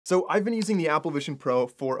So I've been using the Apple Vision Pro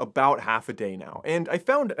for about half a day now, and I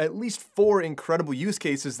found at least 4 incredible use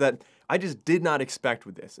cases that I just did not expect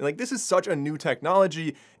with this. And like, this is such a new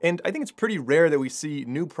technology, and I think it's pretty rare that we see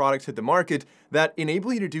new products hit the market that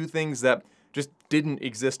enable you to do things that just didn't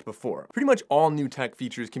exist before. Pretty much all new tech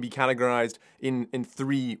features can be categorized in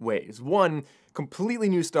 3 ways. 1, completely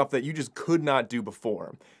new stuff that you just could not do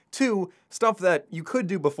before. 2, stuff that you could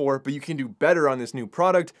do before, but you can do better on this new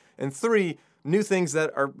product. And 3, new things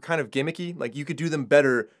that are kind of gimmicky, like you could do them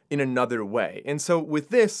better in another way. And so with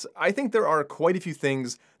this, I think there are quite a few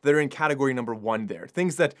things that are in category number 1 there.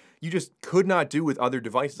 Things that you just could not do with other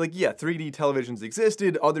devices. Like, yeah, 3D televisions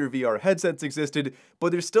existed, other VR headsets existed,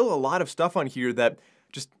 but there's still a lot of stuff on here that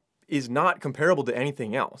just is not comparable to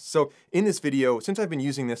anything else. So in this video, since I've been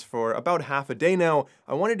using this for about half a day now,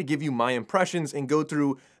 I wanted to give you my impressions and go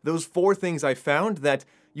through those 4 things I found that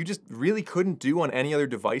you just really couldn't do on any other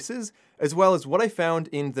devices, as well as what I found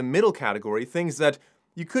in the middle category, things that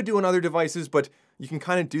you could do on other devices, but you can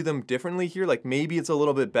kind of do them differently here, like maybe it's a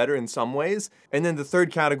little bit better in some ways. And then the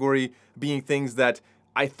third category being things that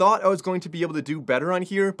I thought I was going to be able to do better on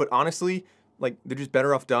here, but honestly, like, they're just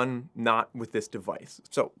better off done not with this device.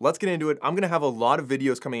 So let's get into it. I'm gonna have a lot of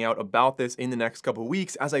videos coming out about this in the next couple of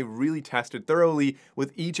weeks as I really test it thoroughly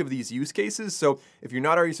with each of these use cases. So if you're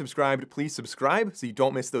not already subscribed, please subscribe so you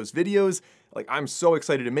don't miss those videos. Like, I'm so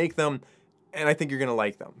excited to make them, and I think you're gonna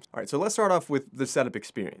like them. All right, so let's start off with the setup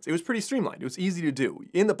experience. It was pretty streamlined. It was easy to do.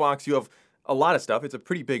 In the box, you have a lot of stuff. It's a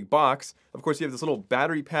pretty big box. Of course, you have this little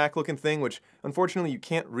battery pack looking thing, which unfortunately you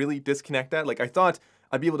can't really disconnect that. Like, I thought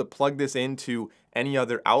I'd be able to plug this into any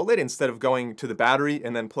other outlet instead of going to the battery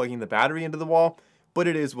and then plugging the battery into the wall, but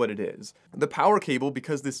it is what it is. The power cable,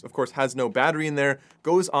 because this of course has no battery in there,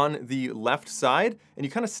 goes on the left side, and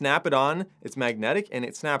you kind of snap it on. It's magnetic and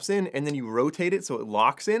it snaps in, and then you rotate it so it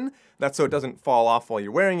locks in. That's so it doesn't fall off while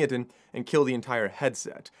you're wearing it and kill the entire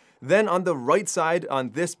headset. Then on the right side, on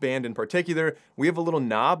this band in particular, we have a little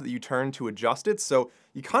knob that you turn to adjust it. So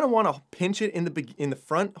you kind of want to pinch it in the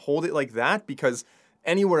front, hold it like that, because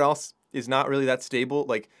anywhere else is not really that stable.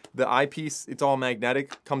 Like the eyepiece, it's all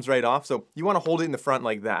magnetic, comes right off. So you want to hold it in the front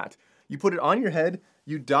like that. You put it on your head,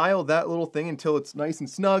 you dial that little thing until it's nice and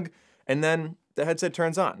snug, and then the headset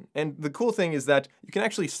turns on. And the cool thing is that you can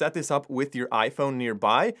actually set this up with your iPhone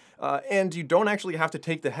nearby, and you don't actually have to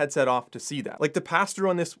take the headset off to see that. Like, the pass-through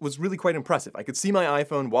on this was really quite impressive. I could see my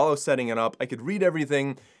iPhone while I was setting it up, I could read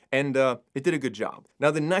everything, and it did a good job. Now,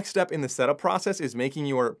 the next step in the setup process is making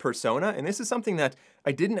your persona, and this is something that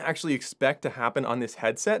I didn't actually expect to happen on this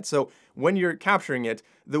headset. So when you're capturing it,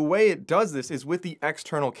 the way it does this is with the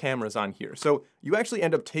external cameras on here. So you actually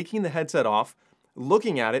end up taking the headset off,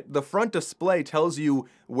 looking at it, the front display tells you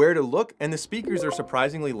where to look, and the speakers are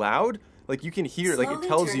surprisingly loud. Like, you can hear, like, it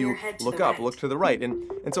tells you, look up, look to the right.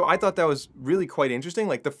 And so I thought that was really quite interesting.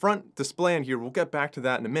 Like, the front display on here, we'll get back to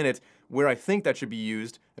that in a minute, where I think that should be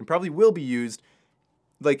used, and probably will be used,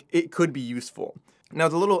 like, it could be useful. Now,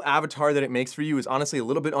 the little avatar that it makes for you is honestly a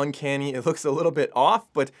little bit uncanny. It looks a little bit off,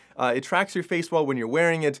 but it tracks your face well when you're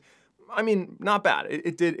wearing it. I mean, not bad.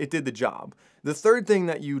 It did the job. The third thing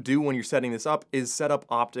that you do when you're setting this up is set up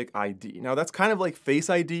Optic ID. Now, that's kind of like Face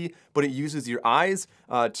ID, but it uses your eyes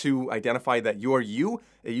to identify that you're you.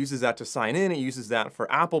 It uses that to sign in. It uses that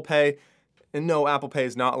for Apple Pay. And no, Apple Pay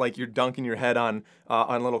is not like you're dunking your head on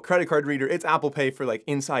a little credit card reader. It's Apple Pay for like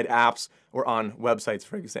inside apps or on websites,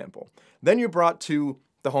 for example. Then you're brought to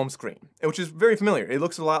the home screen, which is very familiar. It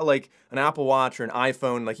looks a lot like an Apple Watch or an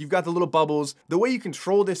iPhone. Like, you've got the little bubbles. The way you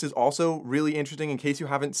control this is also really interesting in case you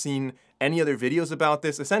haven't seen any other videos about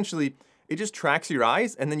this. Essentially, it just tracks your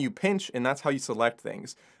eyes and then you pinch, and that's how you select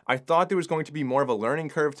things. I thought there was going to be more of a learning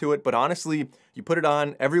curve to it, but honestly, you put it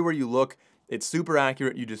on everywhere you look. It's super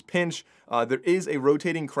accurate. You just pinch. There is a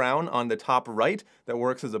rotating crown on the top right that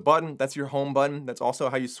works as a button. That's your home button. That's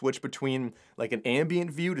also how you switch between like an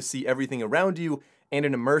ambient view to see everything around you and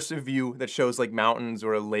an immersive view that shows like mountains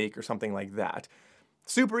or a lake or something like that.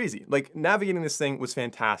 Super easy. Like, navigating this thing was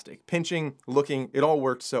fantastic. Pinching, looking, it all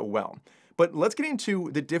worked so well. But let's get into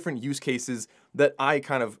the different use cases that I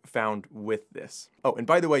kind of found with this. Oh, and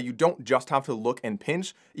by the way, you don't just have to look and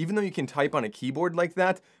pinch. Even though you can type on a keyboard like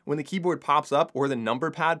that, when the keyboard pops up or the number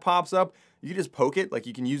pad pops up, you can just poke it. Like,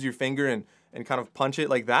 you can use your finger and kind of punch it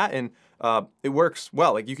like that, and it works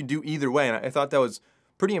well. Like, you can do either way, and I thought that was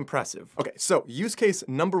pretty impressive. Okay, so use case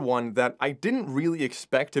number one that I didn't really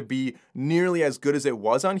expect to be nearly as good as it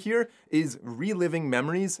was on here is reliving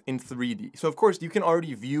memories in 3D. So of course you can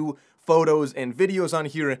already view photos and videos on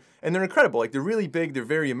here, and they're incredible. Like, they're really big, they're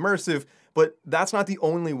very immersive, but that's not the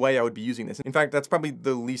only way I would be using this. In fact, that's probably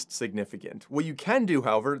the least significant. What you can do,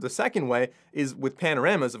 however, the second way is with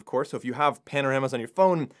panoramas, of course. So if you have panoramas on your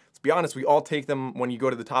phone, let's be honest, we all take them when you go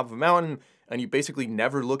to the top of a mountain and you basically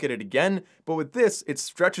never look at it again. But with this, it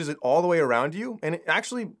stretches it all the way around you, and it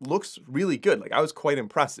actually looks really good. Like, I was quite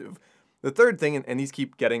impressive. The third thing, and these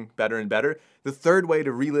keep getting better and better, the third way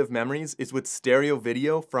to relive memories is with stereo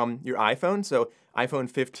video from your iPhone. So iPhone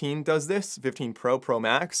 15 does this, 15 Pro, Pro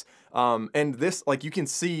Max. And this, like, you can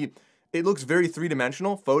see, it looks very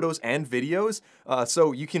three-dimensional, photos and videos.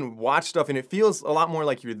 So you can watch stuff and it feels a lot more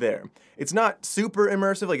like you're there. It's not super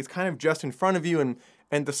immersive, like it's kind of just in front of you,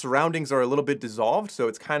 and the surroundings are a little bit dissolved. So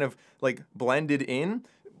it's kind of like blended in.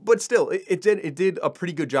 But still, it did a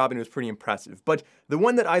pretty good job and it was pretty impressive. But the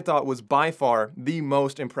one that I thought was by far the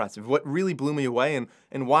most impressive, what really blew me away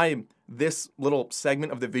and why this little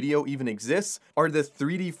segment of the video even exists, are the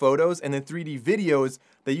 3D photos and the 3D videos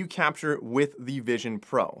that you capture with the Vision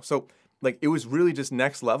Pro. So, like, it was really just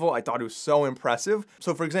next level. I thought it was so impressive.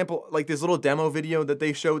 So for example, like this little demo video that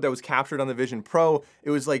they showed that was captured on the Vision Pro, it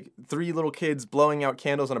was like 3 little kids blowing out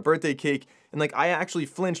candles on a birthday cake. And like, I actually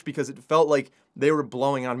flinched because it felt like they were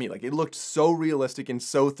blowing on me. Like, it looked so realistic and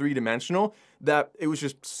so three-dimensional that it was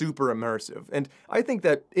just super immersive. And I think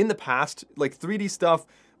that in the past, like 3D stuff,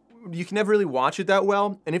 you can never really watch it that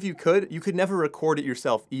well, and if you could never record it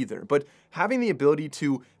yourself either. But having the ability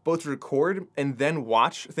to both record and then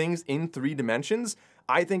watch things in 3 dimensions,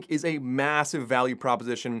 I think is a massive value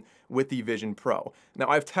proposition with the Vision Pro. Now,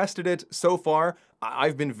 I've tested it so far.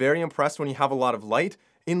 I've been very impressed when you have a lot of light.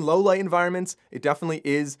 In low light environments, it definitely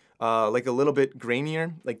is like a little bit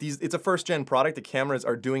grainier. Like, it's a first gen product. The cameras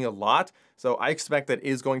are doing a lot, so I expect that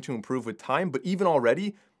is going to improve with time, but even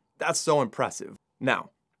already, that's so impressive.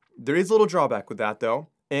 Now, there is a little drawback with that though,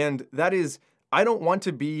 and that is I don't want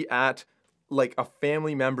to be at like a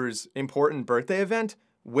family member's important birthday event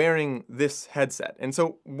wearing this headset. And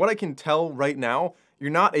so what I can tell right now,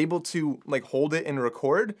 you're not able to like hold it and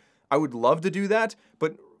record. I would love to do that,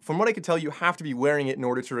 but from what I can tell, you have to be wearing it in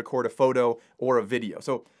order to record a photo or a video.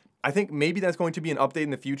 So I think maybe that's going to be an update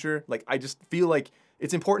in the future. Like, I just feel like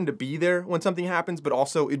it's important to be there when something happens, but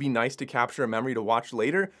also it'd be nice to capture a memory to watch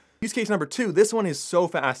later. Use case number 2, this one is so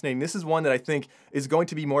fascinating. This is one that I think is going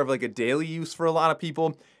to be more of like a daily use for a lot of people.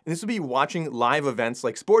 And this would be watching live events,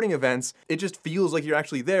 like sporting events. It just feels like you're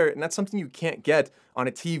actually there, and that's something you can't get on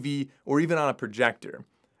a TV or even on a projector.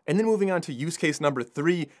 And then moving on to use case number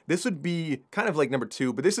 3, this would be kind of like number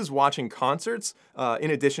 2, but this is watching concerts. In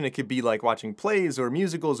addition, it could be like watching plays or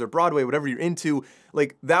musicals or Broadway, whatever you're into.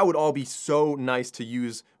 Like, that would all be so nice to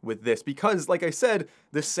use with this because, like I said,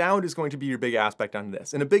 the sound is going to be your big aspect on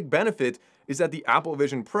this. And a big benefit is that the Apple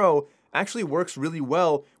Vision Pro actually works really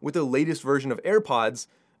well with the latest version of AirPods.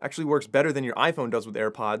 Actually works better than your iPhone does with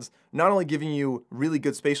AirPods, not only giving you really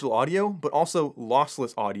good spatial audio, but also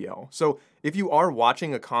lossless audio. So if you are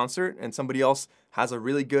watching a concert and somebody else has a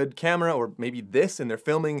really good camera, or maybe this, and they're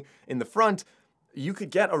filming in the front, you could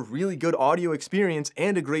get a really good audio experience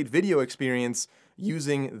and a great video experience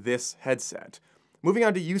using this headset. Moving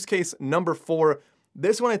on to use case number 4,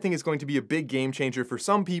 this one I think is going to be a big game changer for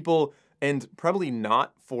some people and probably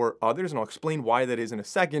not for others, and I'll explain why that is in a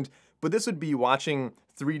second. But this would be watching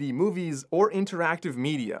 3D movies or interactive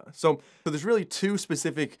media. So there's really 2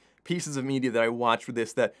 specific pieces of media that I watch for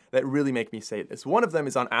this that really make me say this. One of them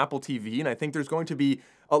is on Apple TV, and I think there's going to be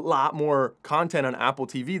a lot more content on Apple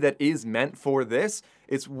TV that is meant for this.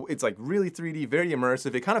 It's like really 3D, very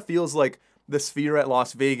immersive. It kind of feels like the Sphere at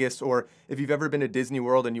Las Vegas, or if you've ever been to Disney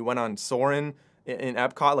World and you went on Soarin' in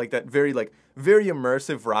Epcot, like that very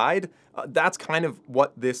immersive ride. That's kind of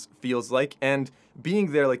what this feels like. And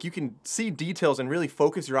being there, like, you can see details and really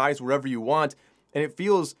focus your eyes wherever you want, and it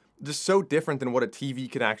feels just so different than what a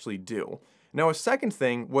TV could actually do. Now, a second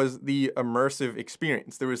thing was the immersive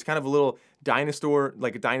experience. There was kind of a little dinosaur,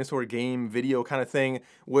 like a dinosaur game video kind of thing,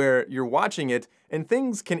 where you're watching it and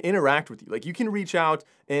things can interact with you. Like, you can reach out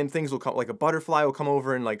and things will come, like a butterfly will come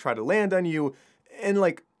over and like try to land on you. And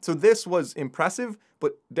like, so this was impressive,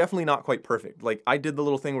 but definitely not quite perfect. Like, I did the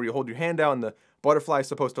little thing where you hold your hand out and the butterfly is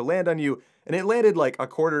supposed to land on you, and it landed like a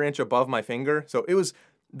 1/4 inch above my finger. So it was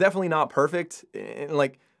definitely not perfect, and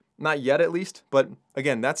like, not yet at least. But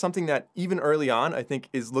again, that's something that even early on, I think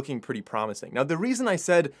is looking pretty promising. Now, the reason I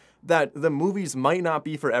said that the movies might not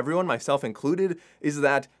be for everyone, myself included, is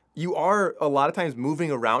that you are a lot of times moving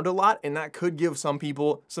around a lot, and that could give some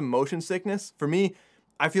people some motion sickness. For me,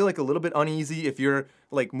 I feel like a little bit uneasy if you're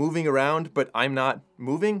like moving around, but I'm not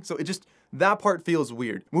moving. So that part feels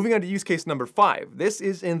weird. Moving on to use case number 5. This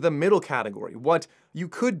is in the middle category. What you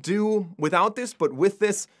could do without this, but with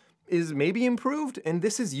this is maybe improved, and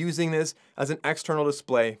this is using this as an external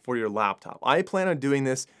display for your laptop. I plan on doing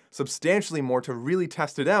this substantially more to really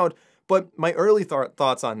test it out, but my early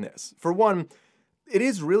thoughts on this. For one, it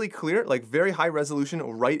is really clear, like very high resolution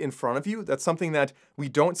right in front of you. That's something that we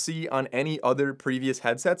don't see on any other previous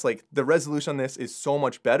headsets. Like the resolution on this is so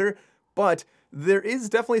much better, but there is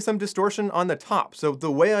definitely some distortion on the top. So the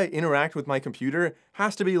way I interact with my computer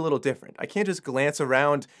has to be a little different. I can't just glance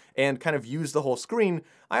around and kind of use the whole screen.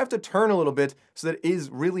 I have to turn a little bit so that it is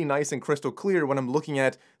really nice and crystal clear when I'm looking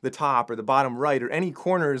at the top or the bottom right or any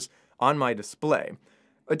corners on my display.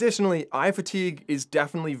 Additionally, eye fatigue is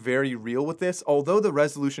definitely very real with this. Although the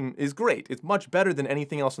resolution is great, it's much better than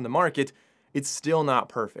anything else in the market, it's still not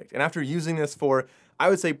perfect. And after using this for, I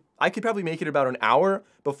would say, I could probably make it about an hour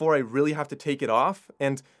before I really have to take it off.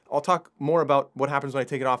 And I'll talk more about what happens when I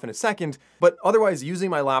take it off in a second. But otherwise, using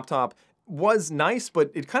my laptop was nice,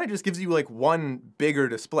 but it kind of just gives you like one bigger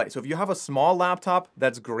display. So if you have a small laptop,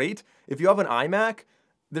 that's great. If you have an iMac,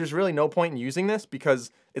 there's really no point in using this because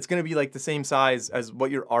it's going to be like the same size as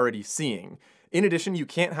what you're already seeing. In addition, you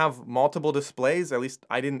can't have multiple displays. At least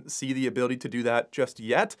I didn't see the ability to do that just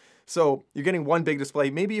yet. So you're getting one big display.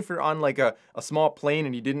 Maybe if you're on like a small plane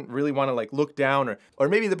and you didn't really want to like look down, or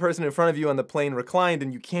maybe the person in front of you on the plane reclined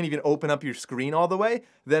and you can't even open up your screen all the way,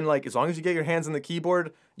 then like as long as you get your hands on the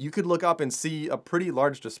keyboard, you could look up and see a pretty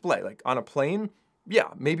large display. Like on a plane,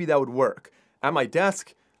 yeah, maybe that would work. At my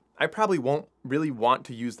desk, I probably won't really want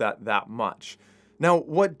to use that much. Now,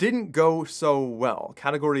 what didn't go so well,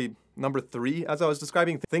 category number 3, as I was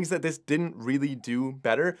describing, things that this didn't really do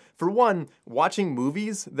better. For one, watching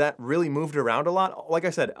movies that really moved around a lot. Like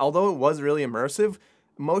I said, although it was really immersive,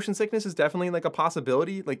 motion sickness is definitely like a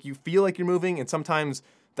possibility. Like you feel like you're moving and sometimes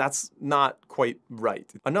that's not quite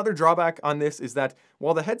right. Another drawback on this is that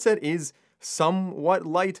while the headset is somewhat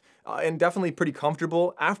light and definitely pretty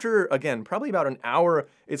comfortable, after, again, probably about an hour,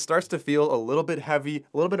 it starts to feel a little bit heavy,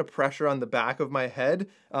 a little bit of pressure on the back of my head.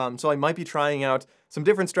 So I might be trying out some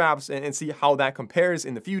different straps and see how that compares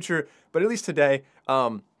in the future. But at least today,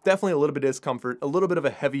 definitely a little bit of discomfort, a little bit of a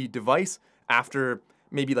heavy device after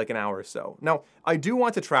maybe like an hour or so. Now, I do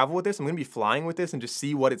want to travel with this. I'm gonna be flying with this and just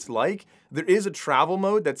see what it's like. There is a travel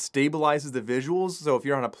mode that stabilizes the visuals. So if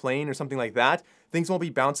you're on a plane or something like that, things won't be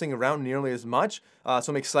bouncing around nearly as much. So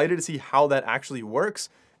I'm excited to see how that actually works.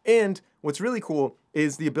 And what's really cool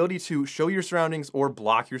is the ability to show your surroundings or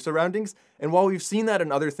block your surroundings. And while we've seen that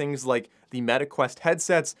in other things like the Meta Quest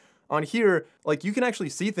headsets, on here, like you can actually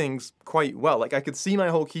see things quite well. Like I could see my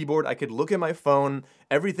whole keyboard, I could look at my phone,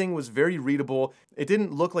 everything was very readable. It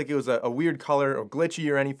didn't look like it was a weird color or glitchy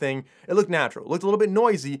or anything. It looked natural. It looked a little bit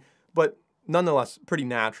noisy, but nonetheless pretty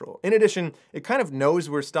natural. In addition, it kind of knows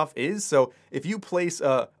where stuff is. So if you place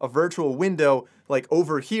a virtual window like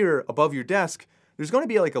over here above your desk, there's going to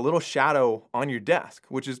be like a little shadow on your desk,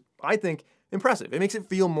 which is, I think, impressive. It makes it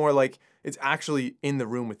feel more like it's actually in the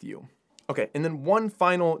room with you. Okay, and then one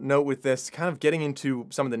final note with this, kind of getting into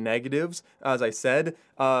some of the negatives, as I said,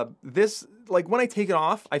 this, like when I take it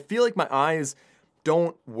off, I feel like my eyes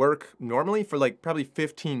don't work normally for like probably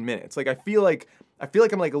 15 minutes. Like I feel like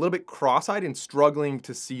I'm like a little bit cross-eyed and struggling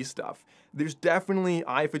to see stuff. There's definitely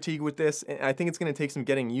eye fatigue with this, and I think it's gonna take some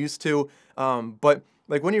getting used to, but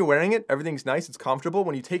like when you're wearing it, everything's nice, it's comfortable.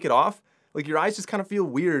 When you take it off, like your eyes just kind of feel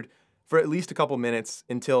weird for at least a couple minutes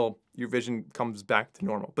until your vision comes back to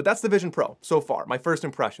normal. But that's the Vision Pro so far, my first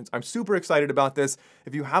impressions. I'm super excited about this.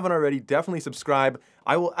 If you haven't already, definitely subscribe.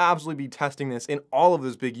 I will absolutely be testing this in all of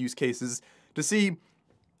those big use cases to see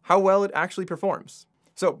how well it actually performs.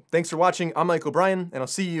 So thanks for watching. I'm Michael Bryan, and I'll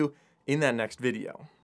see you in that next video.